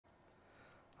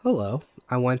Hello,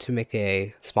 I want to make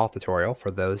a small tutorial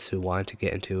for those who want to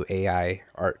get into AI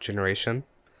art generation.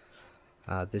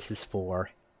 This is for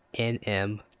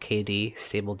NMKD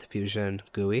Stable Diffusion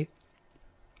GUI,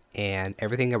 and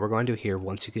everything that we're going to do here,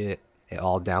 once you get it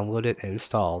all downloaded and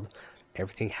installed,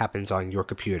 everything happens on your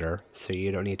computer, so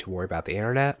you don't need to worry about the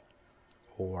internet,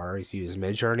 or use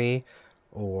Midjourney,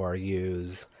 or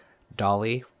use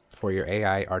Dolly for your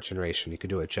AI art generation. You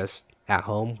can do it just at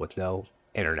home with no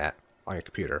internet on your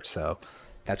computer. So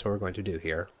that's what we're going to do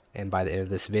here. And by the end of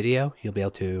this video, you'll be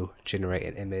able to generate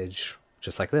an image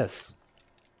just like this.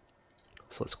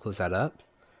 So let's close that up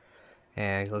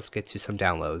and let's get to some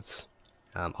downloads.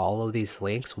 All of these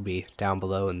links will be down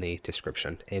below in the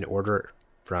description in order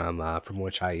from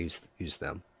which I use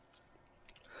them.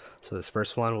 So this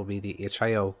first one will be the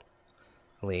itch.io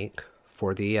link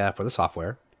for the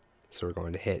software. So we're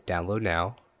going to hit download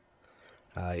now.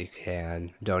 You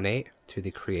can donate to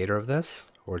the creator of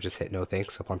this, or just hit no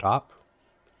thanks up on top.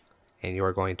 And you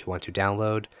are going to want to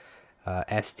download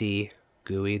SD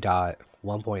GUI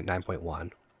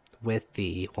 1.9.1 with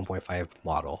the 1.5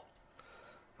 model.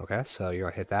 Okay, so you're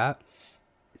going to hit that,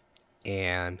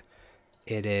 and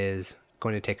it is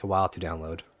going to take a while to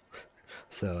download.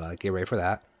 So get ready for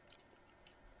that.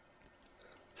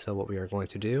 So what we are going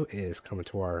to do is come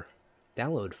into our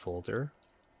download folder.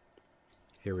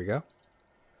 Here we go.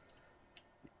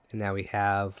 And now we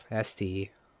have SDG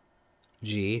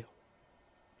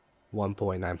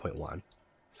 1.9.1.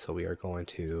 So we are going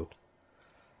to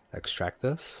extract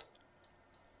this.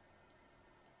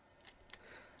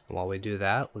 And while we do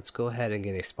that, let's go ahead and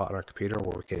get a spot on our computer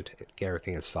where we could get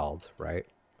everything installed, right?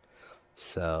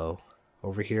 So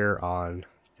over here on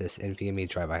this NVMe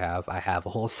drive I have a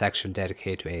whole section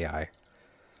dedicated to AI.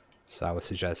 So I would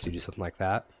suggest you do something like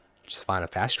that. Just find a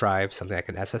fast drive, something like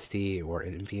an SSD or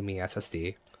an NVMe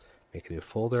SSD. Make a new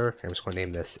folder. I'm just going to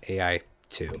name this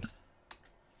AI2.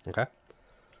 Okay.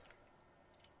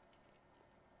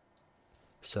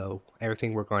 So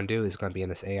everything we're going to do is going to be in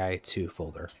this AI2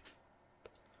 folder.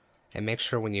 And make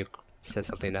sure when you set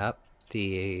something up,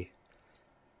 the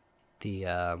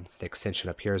extension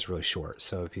up here is really short.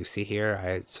 So if you see here,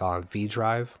 I saw a V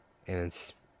drive and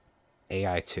it's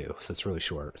AI2, so it's really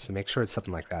short. So make sure it's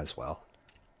something like that as well.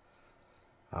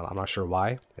 I'm not sure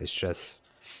why. It's just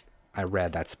I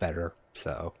read that's better,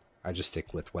 so I just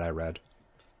stick with what I read.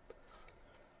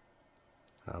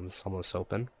 It's almost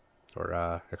open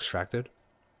or extracted.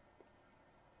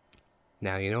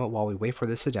 Now, you know what? While we wait for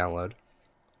this to download,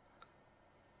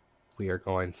 we are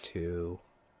going to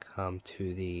come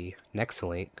to the next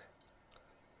link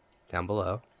down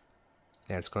below,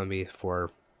 and it's going to be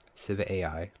for Civet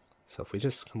AI. So if we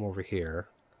just come over here,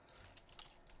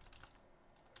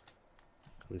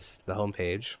 comes the home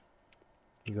page.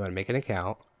 You go ahead and make an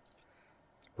account.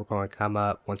 We're going to come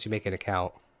up, once you make an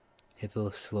account, hit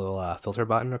this little filter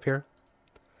button up here,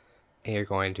 and you're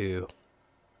going to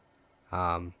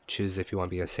choose if you want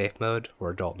to be in safe mode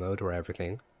or adult mode or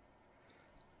everything.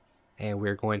 And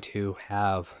we're going to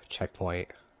have checkpoint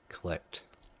clicked.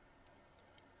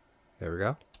 There we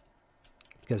go.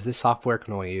 Because this software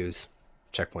can only use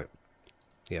checkpoint.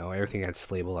 You know, everything that's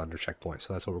labeled under checkpoint.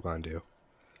 So that's what we're going to do.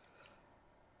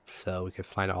 So we can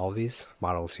find all of these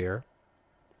models here.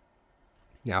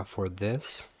 Now for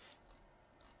this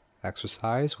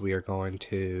exercise, we are going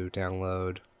to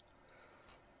download,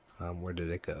 where did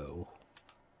it go?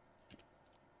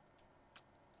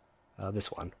 This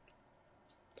one.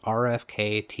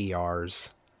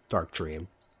 RFKTR's Dark Dream.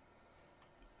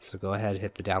 So go ahead and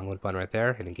hit the download button right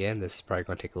there. And again, this is probably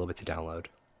going to take a little bit to download.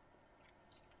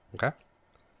 Okay.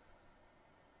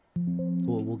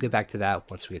 We'll get back to that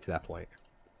once we get to that point.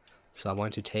 So I'm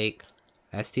going to take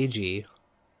SDG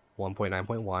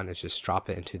 1.9.1 and just drop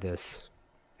it into this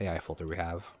AI folder we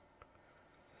have.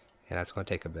 And that's going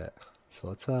to take a bit. So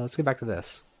let's get back to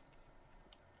this.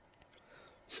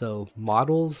 So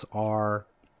models are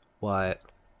what,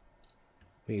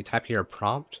 when you type your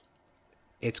prompt,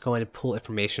 it's going to pull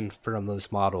information from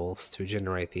those models to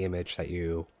generate the image that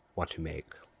you want to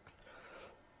make.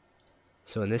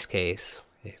 So in this case,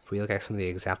 if we look at some of the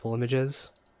example images,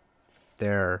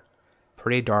 they're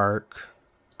pretty dark,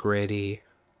 gritty,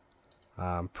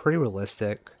 pretty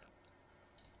realistic.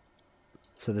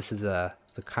 So this is the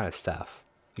kind of stuff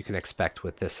you can expect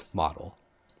with this model,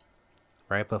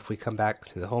 right? But if we come back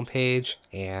to the home page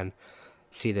and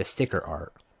see the sticker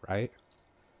art, right?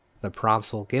 The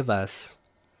prompts will give us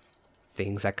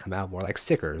things that come out more like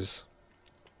stickers.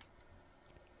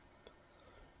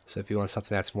 So if you want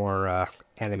something that's more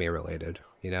anime related,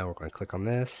 you know, we're going to click on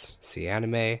this, see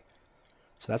anime.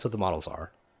 So that's what the models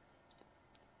are.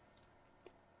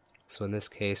 So in this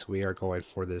case, we are going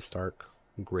for this dark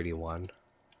gritty one.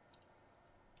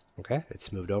 Okay,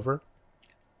 it's moved over.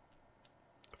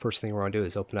 First thing we're going to do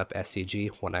is open up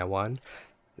SCG 191.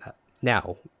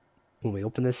 Now, when we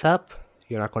open this up,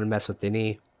 you're not going to mess with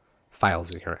any files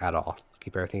in here at all.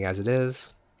 Keep everything as it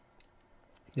is.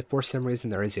 If for some reason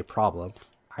there is a problem,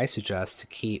 I suggest to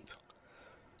keep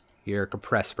your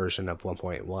compressed version of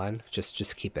 1.1.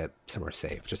 Just keep it somewhere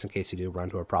safe, just in case you do run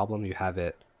into a problem, you have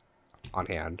it on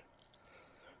hand.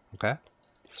 Okay,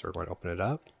 so we're going to open it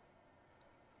up.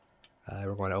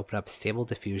 We're going to open up Stable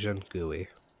Diffusion GUI.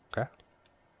 Okay.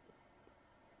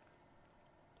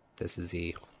 This is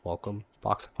the welcome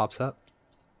box that pops up.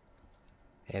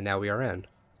 And now we are in.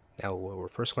 Now what we're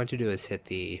first going to do is hit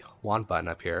the wand button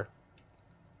up here.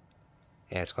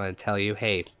 And it's going to tell you,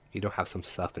 hey, you don't have some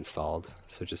stuff installed.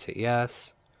 So just hit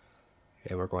yes.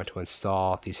 And we're going to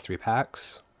install these 3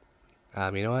 packs.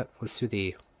 You know what? Let's do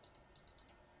the...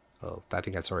 Oh, I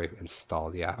think that's already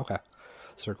installed. Yeah, okay.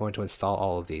 So we're going to install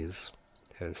all of these.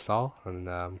 Hit install and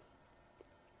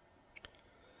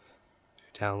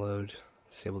download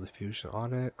Stable Diffusion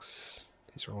Onyx.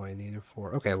 These are only needed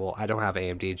for... Okay, well, I don't have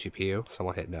AMD GPU, so I'm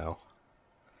going to hit no.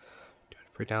 Do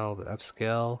it pre-download the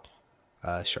upscale?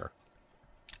 Sure.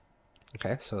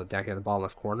 Okay, so down here in the bottom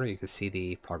left corner, you can see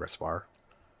the progress bar.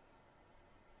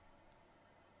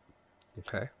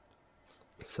 Okay,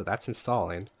 so that's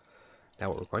installing. Now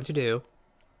what we're going to do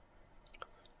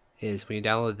is when you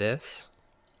download this,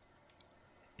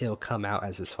 it'll come out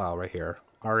as this file right here,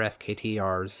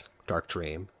 RFKTR's Dark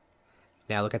Dream.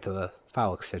 Now look at the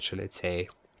file extension, it's a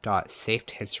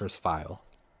 .safetensors file.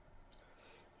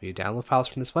 When you download files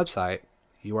from this website,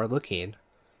 you are looking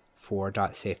for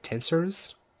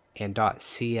 .safetensors and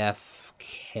 .cfk.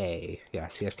 Yeah,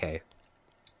 CFK.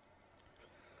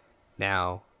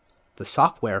 Now, the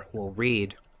software will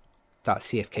read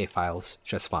 .cfk files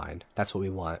just fine. That's what we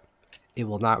want. It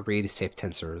will not read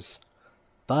safetensors.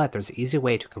 But there's an easy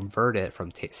way to convert it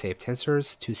from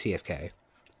safetensors to CFK.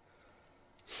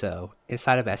 So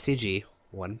inside of SCG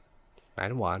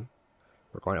 191,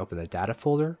 we're going to open the data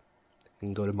folder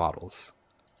and go to models.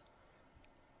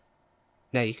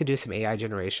 Now you could do some AI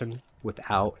generation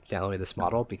without downloading this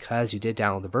model because you did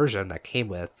download the version that came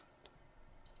with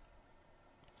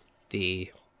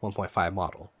the 1.5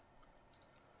 model.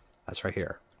 That's right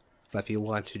here. But if you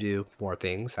want to do more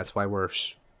things, that's why we're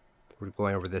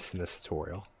going over this in this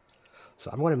tutorial. So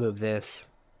I'm going to move this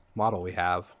model we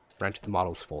have right into the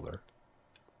models folder.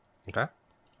 Okay.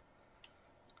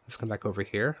 Let's come back over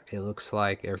here. It looks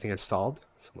like everything installed.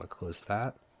 So I'm going to close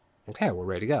that. Okay, we're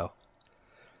ready to go.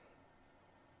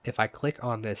 If I click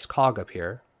on this cog up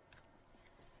here,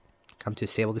 come to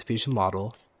Stable Diffusion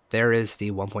Model, there is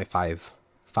the 1.5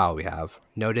 file we have.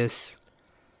 Notice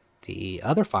the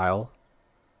other file,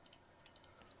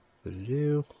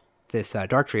 this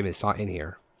Dark Dream is not in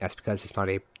here. That's because it's not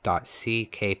a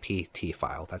 .ckpt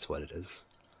file. That's what it is.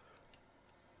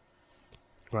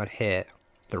 I'm going to hit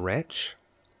the wrench,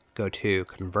 go to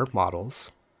Convert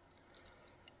Models,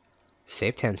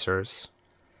 Save Tensors,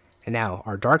 and now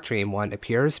our Dark Dream one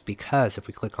appears because if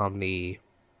we click on the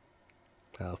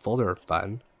folder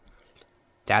button,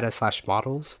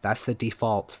 data/models, that's the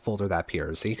default folder that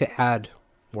appears. So you can add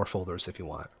more folders if you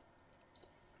want.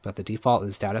 But the default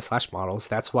is data/models.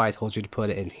 That's why I told you to put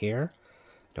it in here.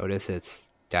 Notice it's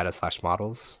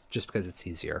data/models just because it's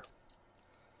easier.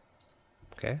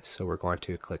 Okay, so we're going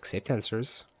to click Save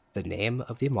Tensors, the name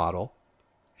of the model,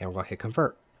 and we're going to hit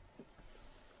Convert.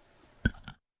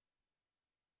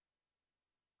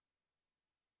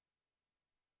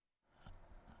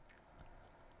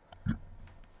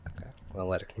 Okay, I'm going to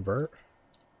let it convert.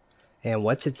 And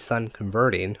once it's done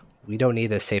converting, we don't need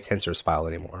this Save Tensors file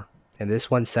anymore. And this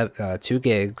one's 2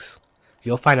 gigs.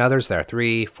 You'll find others there,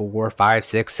 3, 4, 5,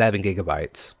 6, 7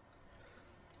 gigabytes.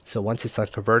 So once it's done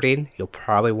converting, you'll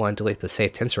probably want to delete the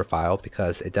Save Tensor file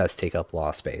because it does take up a lot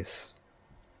of space.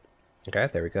 Okay,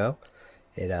 there we go.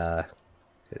 It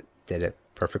did it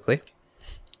perfectly.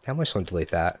 Now I'm just going to delete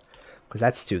that because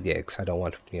that's 2 gigs. I don't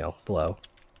want to, blow.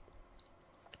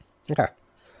 Okay.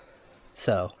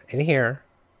 So in here,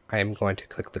 I am going to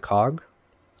click the cog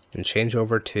and change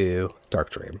over to Dark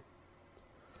Dream.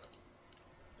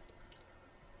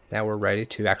 Now we're ready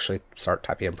to actually start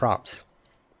typing in prompts.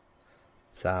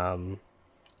 So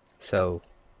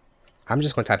I'm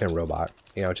just going to type in robot,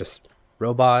 just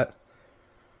robot.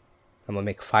 I'm going to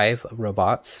make 5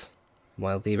 robots. I'm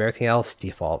going to leave everything else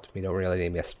default. We don't really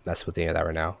need to mess with any of that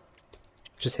right now.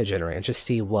 Just hit generate and just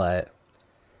see what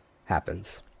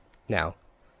happens. Now,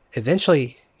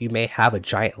 eventually you may have a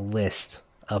giant list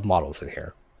of models in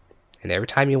here. And every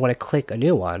time you want to click a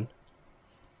new one,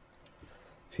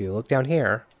 If you look down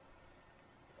here,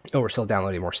 oh, we're still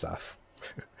downloading more stuff.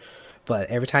 But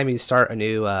every time you start a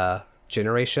new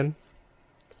generation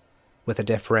with a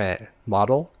different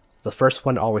model, the first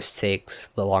one always takes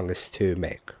the longest to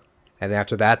make. And then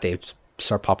after that, they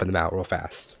start popping them out real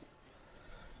fast.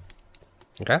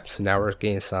 Okay, so now we're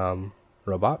getting some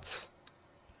robots.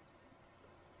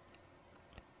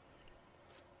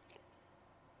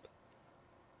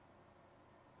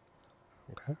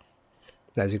 Okay.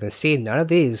 Now, as you can see, none of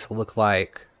these look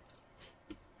like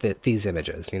these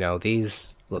images. You know,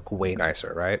 these look way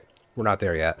nicer, right? We're not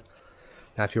there yet.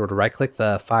 Now, if you were to right-click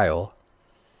the file,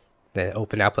 then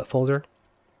open output folder,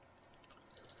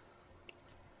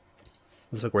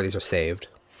 let's look where these are saved.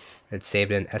 It's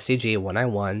saved in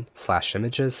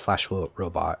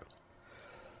SCG191/images/robot.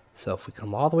 So if we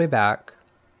come all the way back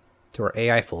to our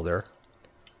AI folder,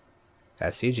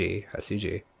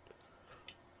 SCG,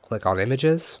 click on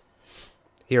images.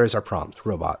 Here is our prompt,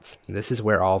 robots. And this is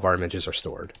where all of our images are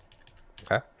stored.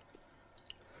 Okay.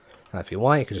 Now, if you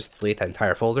want, you can just delete that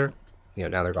entire folder. You know,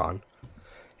 now they're gone.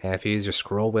 And if you use your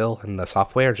scroll wheel in the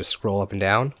software, just scroll up and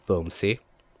down. Boom, see?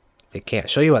 It can't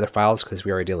show you other files because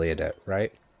we already deleted it,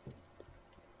 right?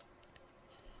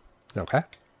 Okay.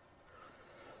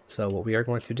 So what we are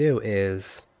going to do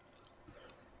is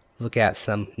look at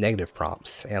some negative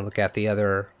prompts and look at the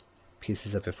other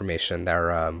pieces of information that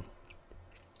are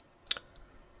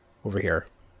over here.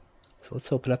 So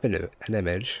let's open up an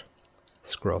image,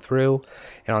 scroll through,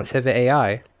 and on Civet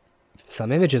AI,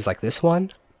 some images like this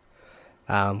one,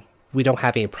 we don't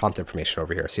have any prompt information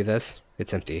over here. See this?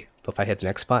 It's empty. But if I hit the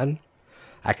next button,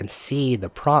 I can see the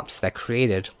prompts that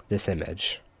created this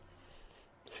image.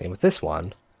 Same with this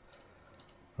one.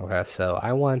 Okay, so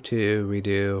I want to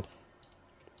redo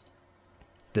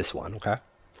this one, okay?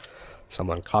 So I'm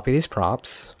going to copy these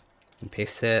prompts and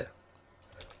paste it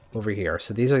over here.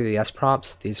 So these are the yes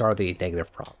prompts. These are the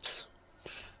negative prompts.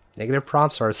 Negative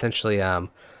prompts are essentially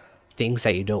things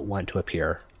that you don't want to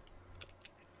appear.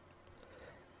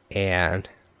 And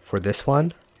for this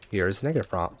one, here's a negative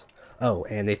prompt. Oh,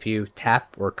 and if you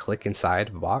tap or click inside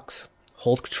of a box,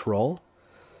 hold Control,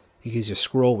 you use your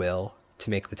scroll wheel to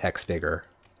make the text bigger.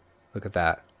 Look at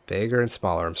that. Bigger and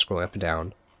smaller. I'm scrolling up and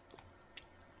down.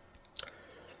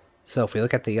 So if we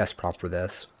look at the yes prompt for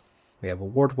this, we have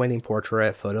award-winning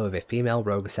portrait photo of a female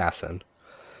rogue assassin.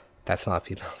 That's not a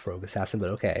female rogue assassin,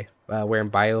 but okay. Wearing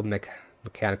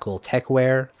biomechanical tech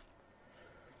wear.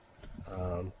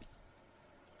 My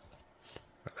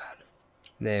bad.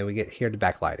 Then we get here to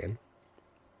backlighting.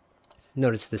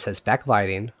 Notice this says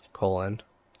backlighting,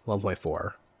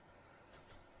 1.4.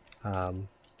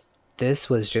 This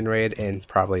was generated in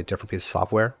probably a different piece of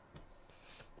software.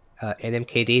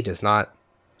 NMKD does not.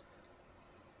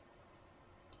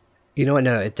 You know what?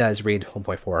 No, it does read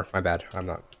 1.4. My bad. I'm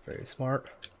not very smart.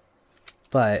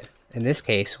 But in this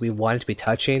case, we want it to be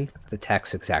touching the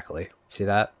text exactly. See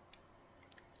that?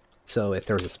 So if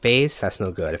there's a space, that's no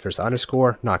good. If there's an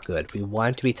underscore, not good. We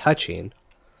want it to be touching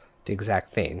the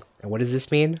exact thing. And what does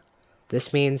this mean?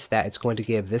 This means that it's going to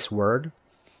give this word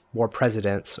more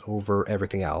precedence over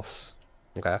everything else.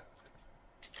 Okay?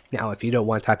 Now, if you don't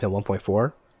want to type in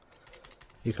 1.4,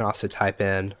 you can also type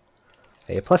in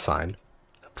a plus sign.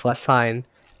 A plus sign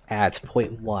adds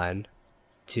 0.1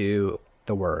 to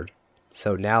the word.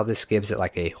 So now this gives it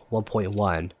like a 1.1,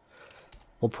 1.2,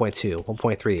 1.3,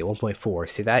 1.4.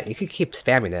 See that? You can keep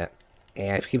spamming it.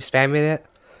 And if you keep spamming it,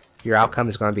 your outcome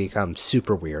is going to become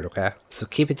super weird, okay? So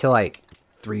keep it to like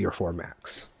 3 or 4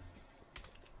 max.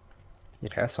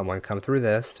 Okay, so I'm going to come through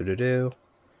this.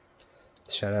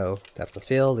 Shadow depth of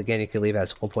field. Again, you can leave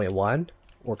as 1.1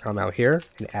 or come out here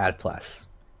and add plus.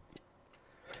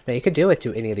 Now you could do it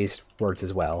to any of these words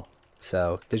as well.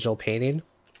 So digital painting.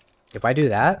 If I do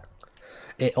that,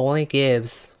 it only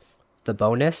gives the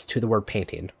bonus to the word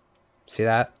painting. See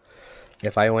that?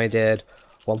 If I only did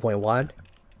 1.1,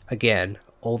 again,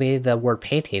 only the word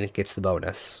painting gets the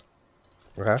bonus.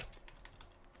 Okay?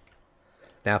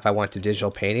 Now if I want to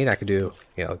digital painting, I could do,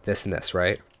 you know, this and this,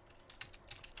 right?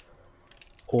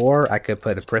 Or I could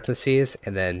put in parentheses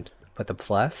and then put the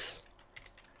plus.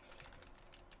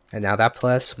 And now that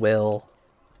plus will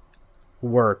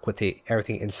work with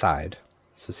everything inside.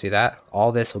 So see that?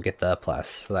 All this will get the plus.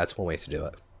 So that's one way to do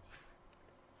it.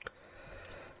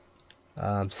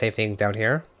 Same thing down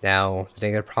here. Now the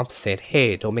negative prompt is saying,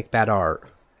 hey, don't make bad art.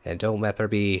 And don't let there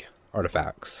be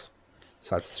artifacts.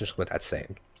 So that's essentially what that's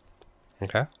saying.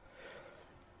 Okay.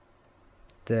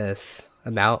 This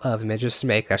amount of images to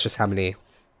make, that's just how many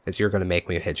is you're going to make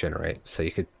when you hit generate. So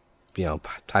you could, you know,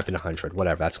 type in 100,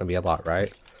 whatever. That's going to be a lot,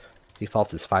 right?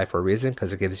 Default is 5 for a reason,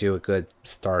 because it gives you a good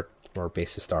start or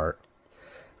base to start.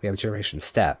 we have generation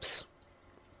steps.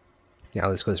 Now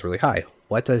this goes really high.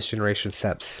 What does generation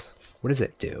steps, what does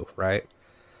it do, right?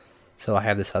 So I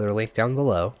have this other link down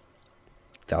below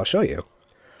that'll show you.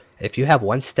 If you have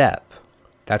one step,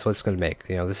 that's what it's going to make.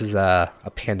 You know, this is a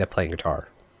panda playing guitar.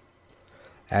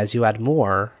 As you add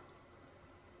more,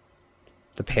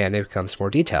 the panda becomes more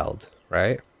detailed,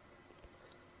 right?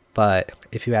 But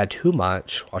if you add too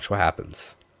much, watch what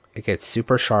happens. It gets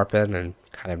super sharpened and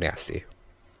kind of nasty.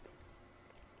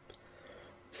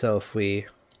 So if we,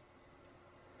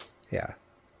 yeah.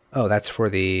 Oh, that's for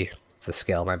the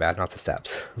scale, my bad, not the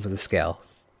steps, for the scale.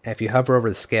 And if you hover over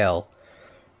the scale,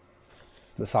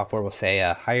 the software will say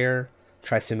higher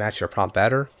tries to match your prompt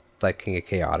better, but can get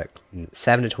chaotic.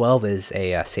 7 to 12 is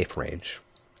a safe range,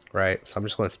 right? So I'm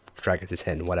just going to drag it to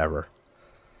 10, whatever.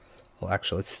 Well,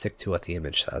 actually, let's stick to what the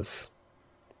image says.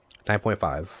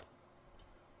 9.5.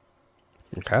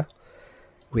 Okay.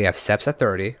 We have steps at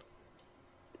 30.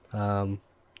 I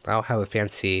don't have a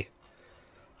fancy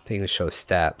thing to show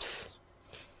steps.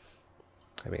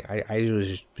 I mean, I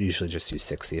usually just use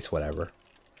 60, it's whatever.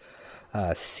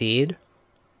 Seed.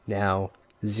 Now,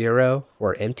 0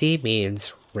 or empty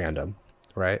means random,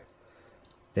 right?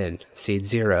 Then seed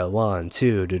 0, 1,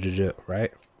 2,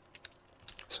 right?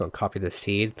 So I'll copy the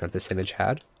seed that this image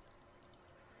had.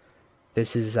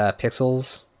 This is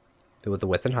pixels with the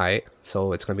width and height.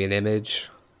 So it's going to be an image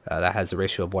that has a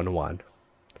ratio of 1 to 1.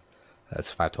 That's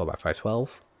 512 by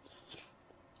 512.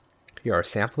 Here are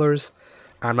samplers.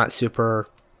 I'm not super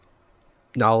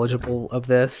knowledgeable of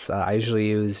this. I usually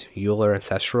use Euler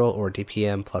Ancestral or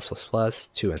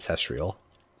DPM+++ to Ancestral.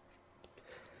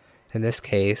 In this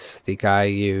case, the guy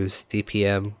used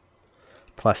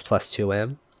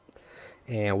DPM++2M,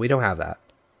 and we don't have that.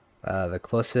 The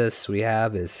closest we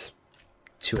have is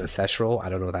to Ancestral. I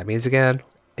don't know what that means again,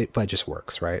 but it just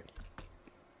works, right?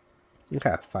 Okay,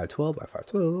 512 by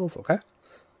 512, okay.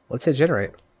 Let's hit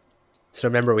generate. So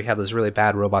remember, we had those really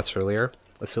bad robots earlier.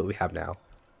 Let's see what we have now.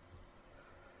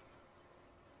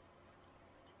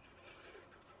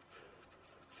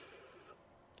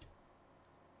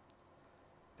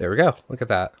 There we go. Look at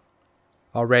that.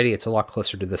 Already, it's a lot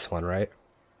closer to this one, right?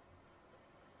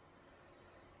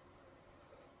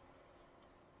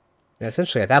 And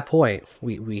essentially, at that point,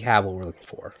 we have what we're looking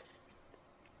for.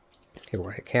 Okay, we're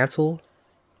going to hit cancel.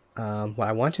 What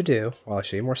I want to do, well, I'll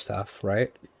show you more stuff,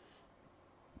 right?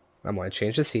 I'm going to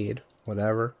change the seed,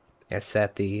 whatever, and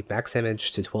set the max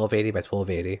image to 1280 by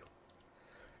 1280.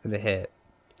 And then hit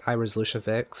high resolution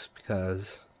fix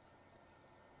because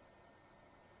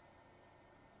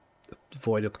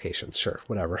void duplications, sure,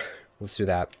 whatever. Let's do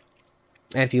that.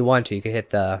 And if you want to, you can hit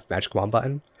the magic wand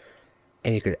button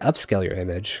and you can upscale your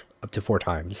image up to 4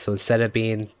 times. So instead of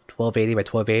being 1280 by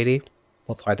 1280,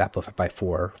 multiply that by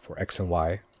 4 for X and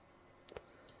Y.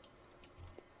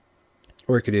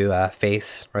 Or you could do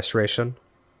face restoration.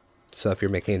 So if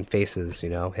you're making faces, you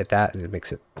know, hit that and it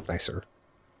makes it nicer.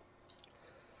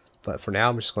 But for now,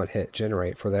 I'm just going to hit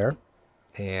generate for there.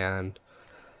 And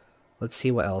let's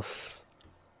see what else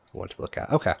I want to look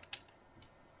at. Okay.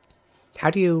 How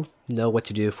do you know what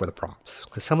to do for the prompts?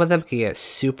 Because some of them can get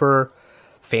super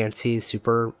fancy,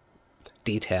 super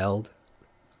detailed.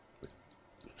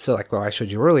 So like what I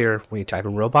showed you earlier, when you type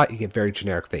in robot, you get very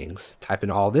generic things. Type in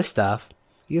all this stuff,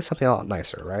 you get something a lot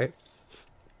nicer, right?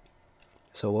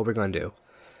 So what we're going to do,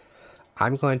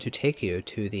 I'm going to take you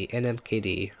to the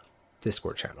NMKD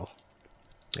Discord channel.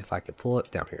 If I could pull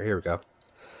it down here, here we go.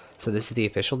 So this is the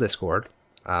official Discord.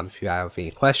 If you have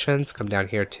any questions, come down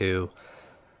here to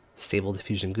Stable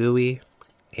Diffusion GUI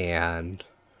and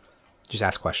just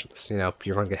ask questions. You know,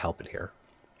 you're going to get help in here.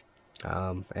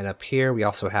 And up here, we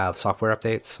also have software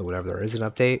updates. So whenever there is an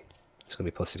update, it's going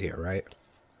to be posted here, right?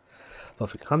 But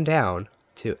if we come down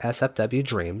to SFW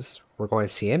Dreams, we're going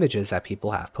to see images that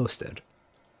people have posted.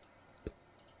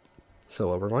 So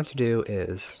what we're going to do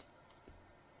is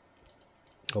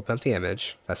open up the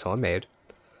image that someone made.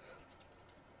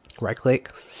 Right click,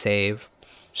 save,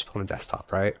 just put on the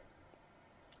desktop, right?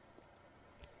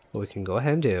 What we can go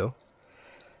ahead and do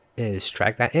is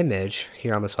drag that image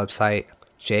here on this website,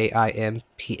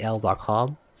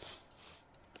 jimpl.com.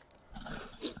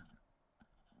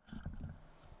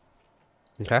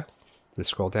 Okay, let's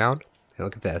scroll down and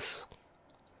look at this.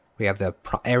 We have the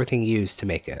everything used to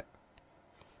make it.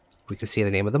 We can see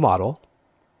the name of the model.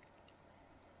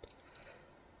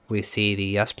 We see the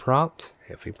yes prompt.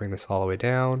 If we bring this all the way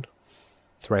down,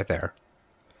 it's right there.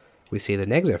 We see the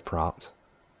negative prompt.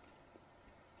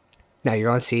 Now you're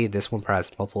going to see this one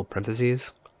has multiple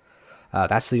parentheses.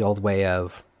 That's the old way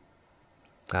of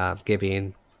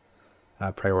giving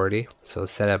priority. So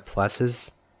instead of pluses,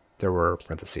 there were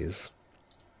parentheses.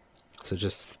 So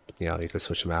just, you can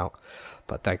switch them out.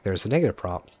 But like there's a negative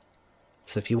prompt.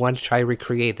 So if you want to try to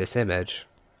recreate this image,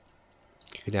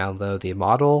 you can download the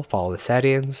model, follow the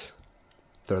settings,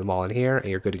 throw them all in here, and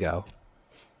you're good to go.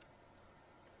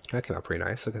 That came out pretty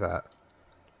nice. Look at that.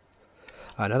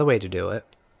 Another way to do it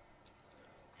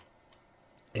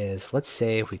is, let's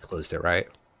say if we closed it, right?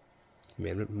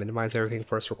 Minimize everything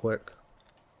first real quick.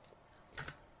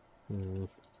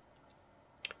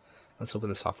 Let's open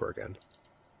the software again.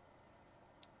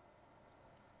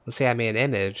 Let's say I made an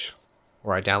image,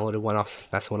 or I downloaded one else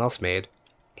that someone else made,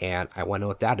 and I want to know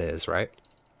what that is, right?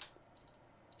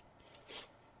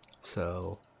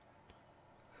 So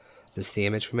this is the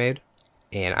image we made,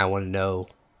 and I want to know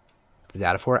the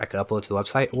data for it. I could upload it to the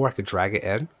website, or I could drag it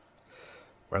in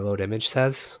where load image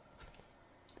says.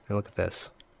 And look at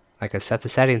this. I can set the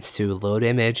settings to load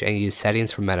image and use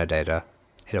settings for metadata.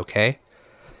 Hit OK.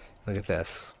 Look at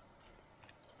this.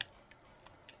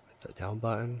 Hit the down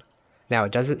button. Now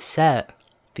it doesn't set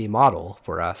the model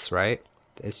for us, right?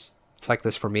 It's like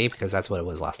this for me because that's what it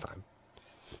was last time.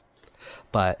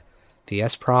 But the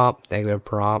yes prompt, negative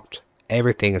prompt,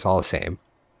 everything is all the same.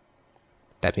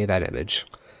 That made that image.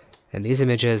 And these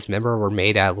images, remember, were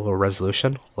made at a lower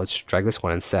resolution. Let's drag this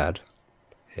one instead.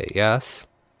 Hit yes.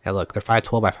 And look, they're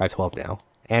 512 by 512 now.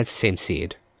 And it's the same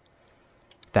seed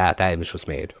that image was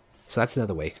made. So that's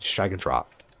another way. You can just drag and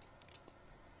drop.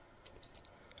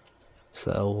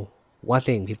 So one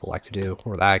thing people like to do,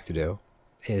 or that I like to do,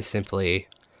 is simply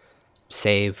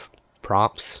save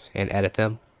prompts and edit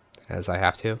them as I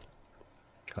have to.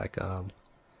 Like,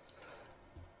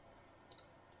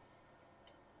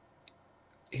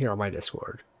 here on my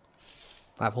Discord,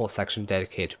 I have a whole section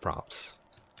dedicated to prompts.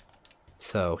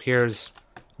 So here's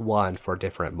one for a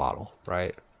different model,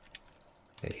 right?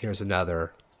 And here's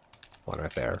another one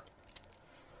right there.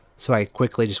 So I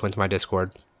quickly just went to my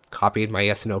Discord, copied my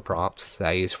yes and no prompts that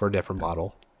I use for a different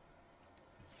model.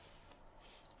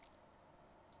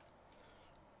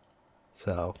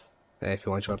 So if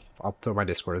you want to join, I'll throw my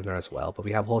Discord in there as well. But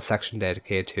we have a whole section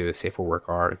dedicated to safe for work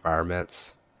art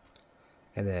environments,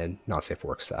 and then not safe for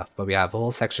work stuff. But we have a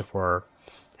whole section for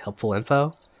helpful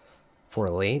info, for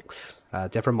links,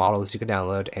 different models you can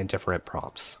download, and different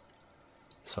prompts.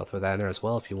 So I'll throw that in there as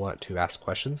well if you want to ask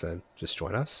questions and just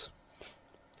join us.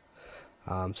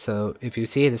 So if you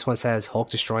see, this one says Hulk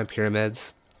destroying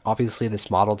pyramids. Obviously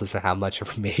this model doesn't have much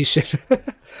information.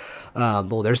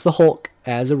 Well, there's the Hulk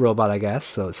as a robot, I guess,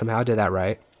 so somehow I did that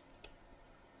right.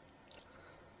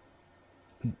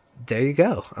 There you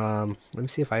go. Let me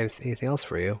see if I have anything else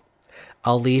for you.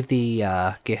 I'll leave the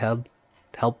GitHub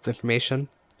help information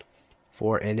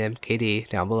for NMKD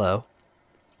down below.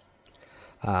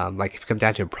 Like if you come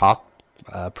down to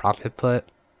prompt input,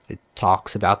 it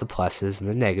talks about the pluses and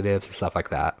the negatives and stuff like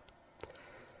that.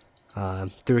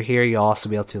 Through here, you'll also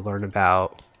be able to learn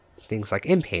about things like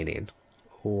inpainting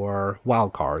or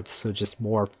wildcards, so just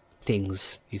more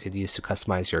things you could use to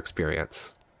customize your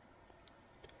experience.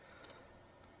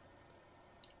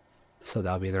 So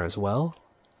that'll be there as well.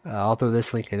 I'll throw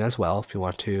this link in as well if you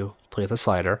want to play with the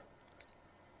slider.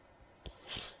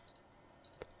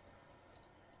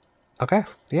 Okay,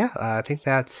 yeah, I think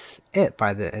that's it.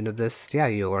 By the end of this, yeah,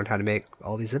 you'll learn how to make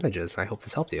all these images. I hope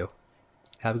this helped you.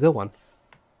 Have a good one.